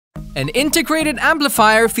An integrated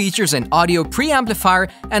amplifier features an audio preamplifier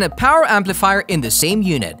and a power amplifier in the same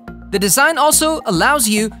unit. The design also allows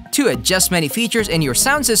you to adjust many features in your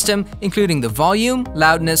sound system, including the volume,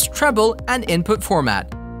 loudness, treble, and input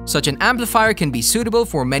format. Such an amplifier can be suitable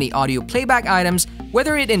for many audio playback items,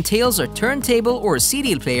 whether it entails a turntable or a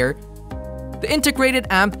CD player. The integrated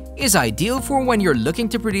amp is ideal for when you're looking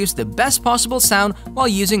to produce the best possible sound while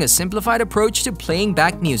using a simplified approach to playing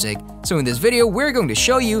back music. So in this video, we're going to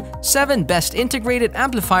show you 7 best integrated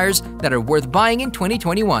amplifiers that are worth buying in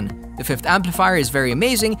 2021. The 5th amplifier is very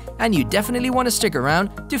amazing and you definitely want to stick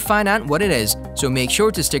around to find out what it is. So make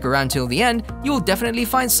sure to stick around till the end, you'll definitely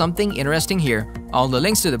find something interesting here. All the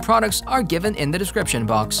links to the products are given in the description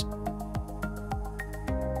box.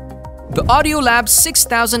 The Audiolab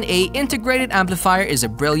 6000A integrated amplifier is a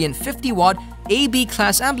brilliant 50-watt AB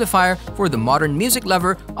class amplifier for the modern music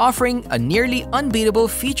lover, offering a nearly unbeatable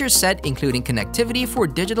feature set including connectivity for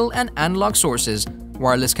digital and analog sources,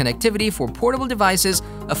 wireless connectivity for portable devices,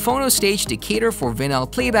 a phono stage to cater for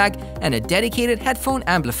vinyl playback, and a dedicated headphone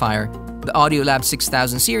amplifier. The Audiolab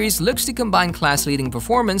 6000 series looks to combine class-leading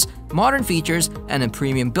performance, modern features, and a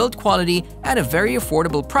premium build quality at a very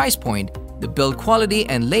affordable price point. The build quality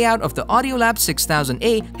and layout of the Audiolab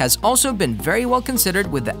 6000A has also been very well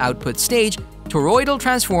considered, with the output stage, toroidal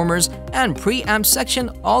transformers, and preamp section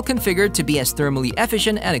all configured to be as thermally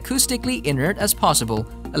efficient and acoustically inert as possible,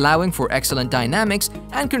 allowing for excellent dynamics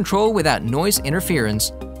and control without noise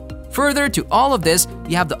interference. Further to all of this,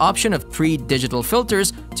 you have the option of 3 digital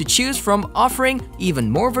filters to choose from, offering even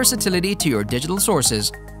more versatility to your digital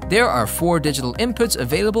sources. There are 4 digital inputs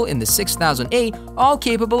available in the 6000A, all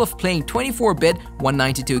capable of playing 24-bit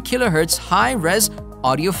 192 kHz high-res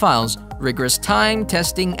audio files. Rigorous time,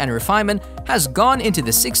 testing, and refinement has gone into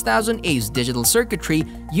the 6000A's digital circuitry,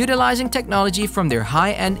 utilizing technology from their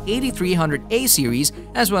high-end 8300A series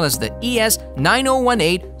as well as the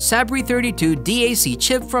ES9018 Sabri 32 DAC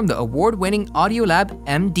chip from the award-winning Audiolab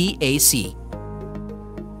MDAC.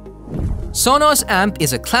 Sonos Amp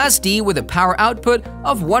is a Class D with a power output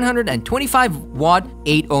of 125 watt,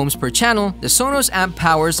 8 ohms per channel. The Sonos Amp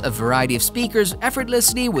powers a variety of speakers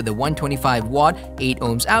effortlessly with a 125 watt, 8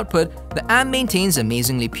 ohms output. The amp maintains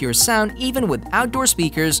amazingly pure sound even with outdoor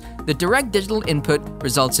speakers. The direct digital input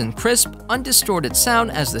results in crisp, undistorted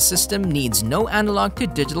sound as the system needs no analog to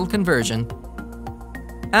digital conversion.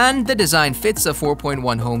 And the design fits a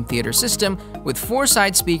 4.1 home theater system with 4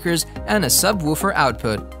 side speakers and a subwoofer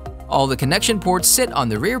output. All the connection ports sit on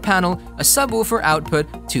the rear panel, a subwoofer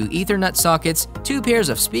output, 2 Ethernet sockets, 2 pairs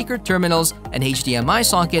of speaker terminals, an HDMI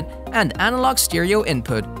socket, and analog stereo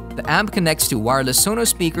input. The amp connects to wireless Sonos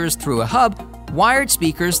speakers through a hub, wired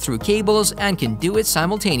speakers through cables, and can do it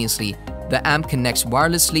simultaneously. The amp connects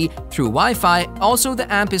wirelessly through Wi-Fi. Also, the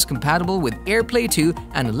amp is compatible with AirPlay 2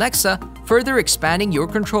 and Alexa, further expanding your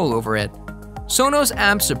control over it. Sonos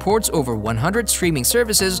Amp supports over 100 streaming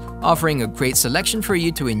services, offering a great selection for you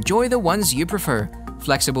to enjoy the ones you prefer.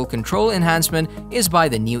 Flexible control enhancement is by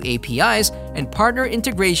the new APIs and partner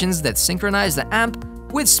integrations that synchronize the amp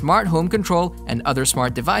with smart home control and other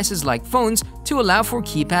smart devices like phones to allow for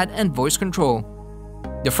keypad and voice control.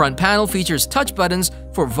 The front panel features touch buttons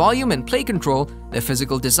for volume and play control. The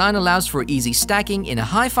physical design allows for easy stacking in a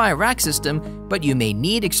hi-fi rack system, but you may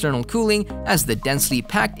need external cooling as the densely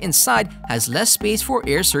packed inside has less space for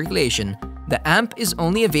air circulation. The amp is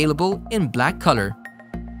only available in black color.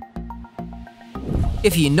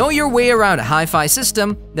 If you know your way around a hi-fi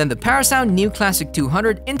system, then the Parasound New Classic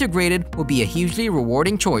 200 Integrated will be a hugely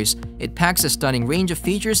rewarding choice. It packs a stunning range of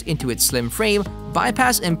features into its slim frame,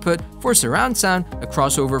 bypass input for surround sound, a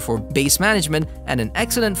crossover for bass management, and an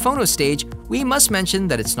excellent phono stage. We must mention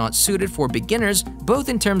that it's not suited for beginners, both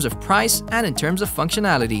in terms of price and in terms of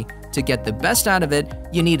functionality. To get the best out of it,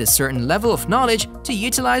 you need a certain level of knowledge to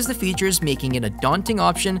utilize the features, making it a daunting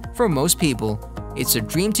option for most people. It's a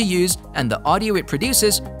dream to use, and the audio it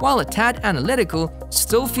produces, while a tad analytical,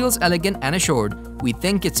 still feels elegant and assured. We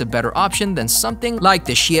think it's a better option than something like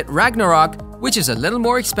the Schiit Ragnarok, which is a little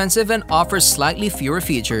more expensive and offers slightly fewer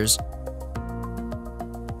features.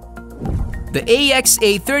 The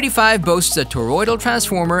AX-A35 boasts a toroidal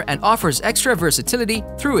transformer and offers extra versatility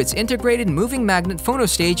through its integrated moving magnet phono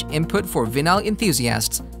stage input for vinyl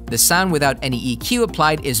enthusiasts. The sound without any EQ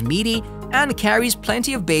applied is meaty and carries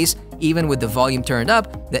plenty of bass. Even with the volume turned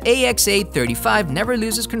up, the AX-A35 never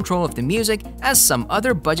loses control of the music as some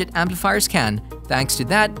other budget amplifiers can. Thanks to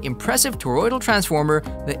that impressive toroidal transformer,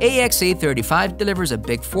 the AX-A35 delivers a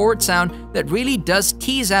big forward sound that really does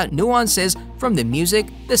tease out nuances from the music.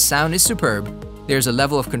 The sound is superb. There's a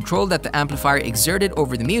level of control that the amplifier exerted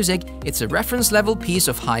over the music. It's a reference level piece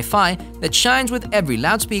of hi-fi that shines with every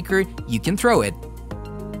loudspeaker you can throw it.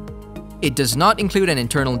 It does not include an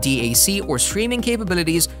internal DAC or streaming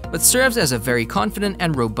capabilities, but serves as a very confident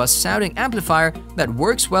and robust sounding amplifier that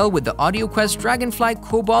works well with the AudioQuest Dragonfly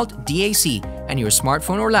Cobalt DAC and your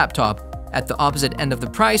smartphone or laptop. At the opposite end of the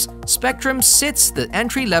price spectrum sits the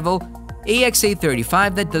entry-level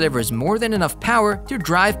AXA35 that delivers more than enough power to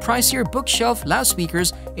drive pricier bookshelf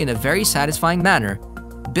loudspeakers in a very satisfying manner.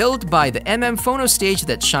 Built by the Phono Stage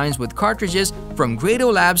that shines with cartridges from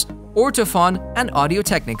Grado Labs, Ortofon, and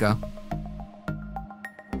Audio-Technica.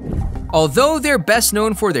 Although they're best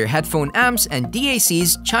known for their headphone amps and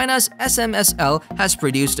DACs, China's SMSL has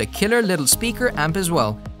produced a killer little speaker amp as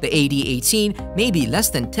well. The AD18 may be less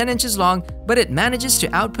than 10 inches long, but it manages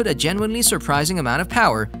to output a genuinely surprising amount of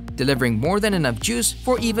power, delivering more than enough juice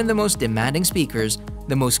for even the most demanding speakers.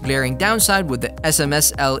 The most glaring downside with the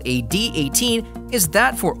SMSL AD18 is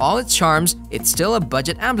that for all its charms, it's still a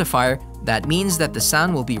budget amplifier. That means that the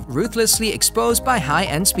sound will be ruthlessly exposed by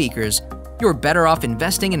high-end speakers. You're better off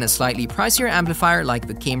investing in a slightly pricier amplifier like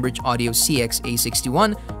the Cambridge Audio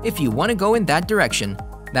CX-A61 if you want to go in that direction.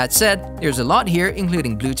 That said, there's a lot here,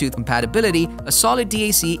 including Bluetooth compatibility, a solid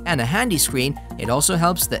DAC, and a handy screen. It also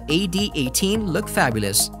helps the AD18 look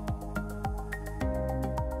fabulous.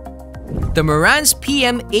 The Marantz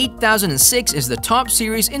PM8006 is the top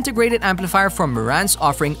series integrated amplifier from Marantz,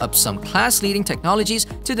 offering up some class-leading technologies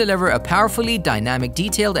to deliver a powerfully dynamic,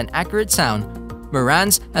 detailed, and accurate sound.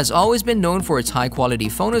 Marantz has always been known for its high-quality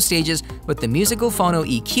phono stages, but the musical phono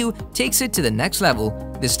EQ takes it to the next level.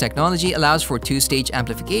 This technology allows for two-stage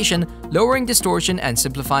amplification, lowering distortion and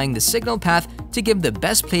simplifying the signal path to give the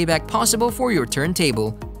best playback possible for your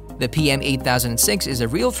turntable. The PM8006 is a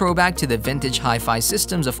real throwback to the vintage hi-fi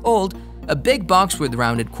systems of old, a big box with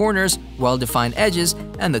rounded corners, well-defined edges,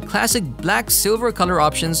 and the classic black-silver color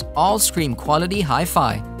options all scream quality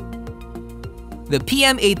hi-fi. The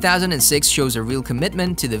PM8006 shows a real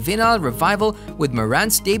commitment to the vinyl revival, with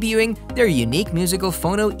Marantz debuting their unique musical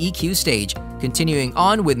phono EQ stage. Continuing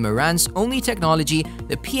on with Marantz's only technology,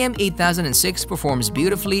 the PM8006 performs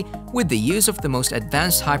beautifully with the use of the most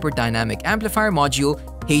advanced hyperdynamic amplifier module,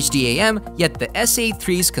 HDAM, yet the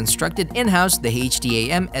SA3's constructed in-house, the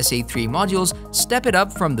HDAM SA3 modules step it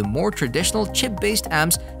up from the more traditional chip-based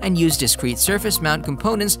amps and use discrete surface mount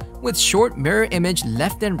components with short mirror image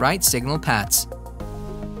left and right signal paths.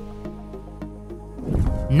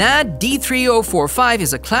 NAD D3045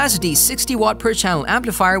 is a Class D 60-watt per channel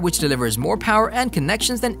amplifier which delivers more power and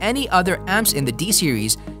connections than any other amps in the D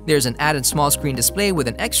series. There's an added small screen display with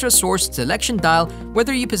an extra source selection dial.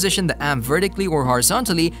 Whether you position the amp vertically or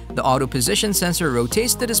horizontally, the auto position sensor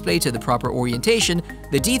rotates the display to the proper orientation.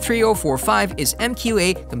 The D3045 is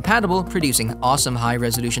MQA compatible, producing awesome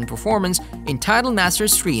high-resolution performance in Tidal Master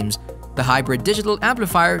streams. The hybrid digital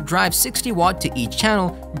amplifier drives 60 watt to each channel,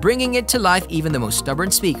 bringing it to life even the most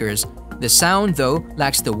stubborn speakers. The sound, though,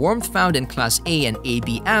 lacks the warmth found in Class A and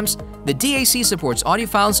AB amps. The DAC supports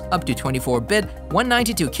audiophiles up to 24-bit,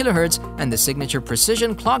 192 kHz, and the signature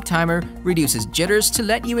precision clock timer reduces jitters to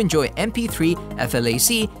let you enjoy MP3,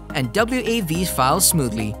 FLAC, and WAV files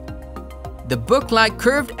smoothly. The book-like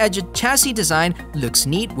curved-edged chassis design looks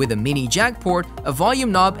neat with a mini jack port, a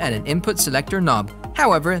volume knob, and an input selector knob.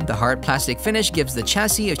 However, the hard plastic finish gives the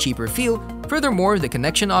chassis a cheaper feel. Furthermore, the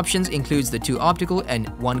connection options includes the 2 optical and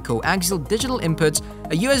 1 coaxial digital inputs,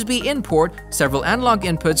 a USB in port, several analog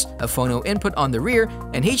inputs, a phono input on the rear,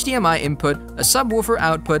 an HDMI input, a subwoofer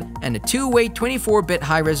output, and a 2-way 24-bit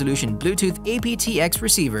high-resolution Bluetooth aptX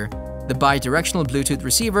receiver. The bidirectional Bluetooth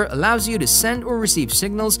receiver allows you to send or receive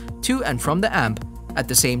signals to and from the amp. At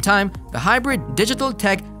the same time, the hybrid digital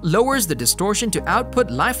tech lowers the distortion to output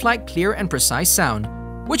lifelike, clear, and precise sound.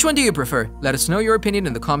 Which one do you prefer? Let us know your opinion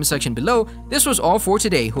in the comment section below. This was all for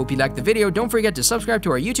today. Hope you liked the video. Don't forget to subscribe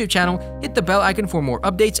to our YouTube channel, hit the bell icon for more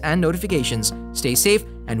updates and notifications. Stay safe,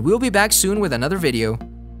 and we'll be back soon with another video.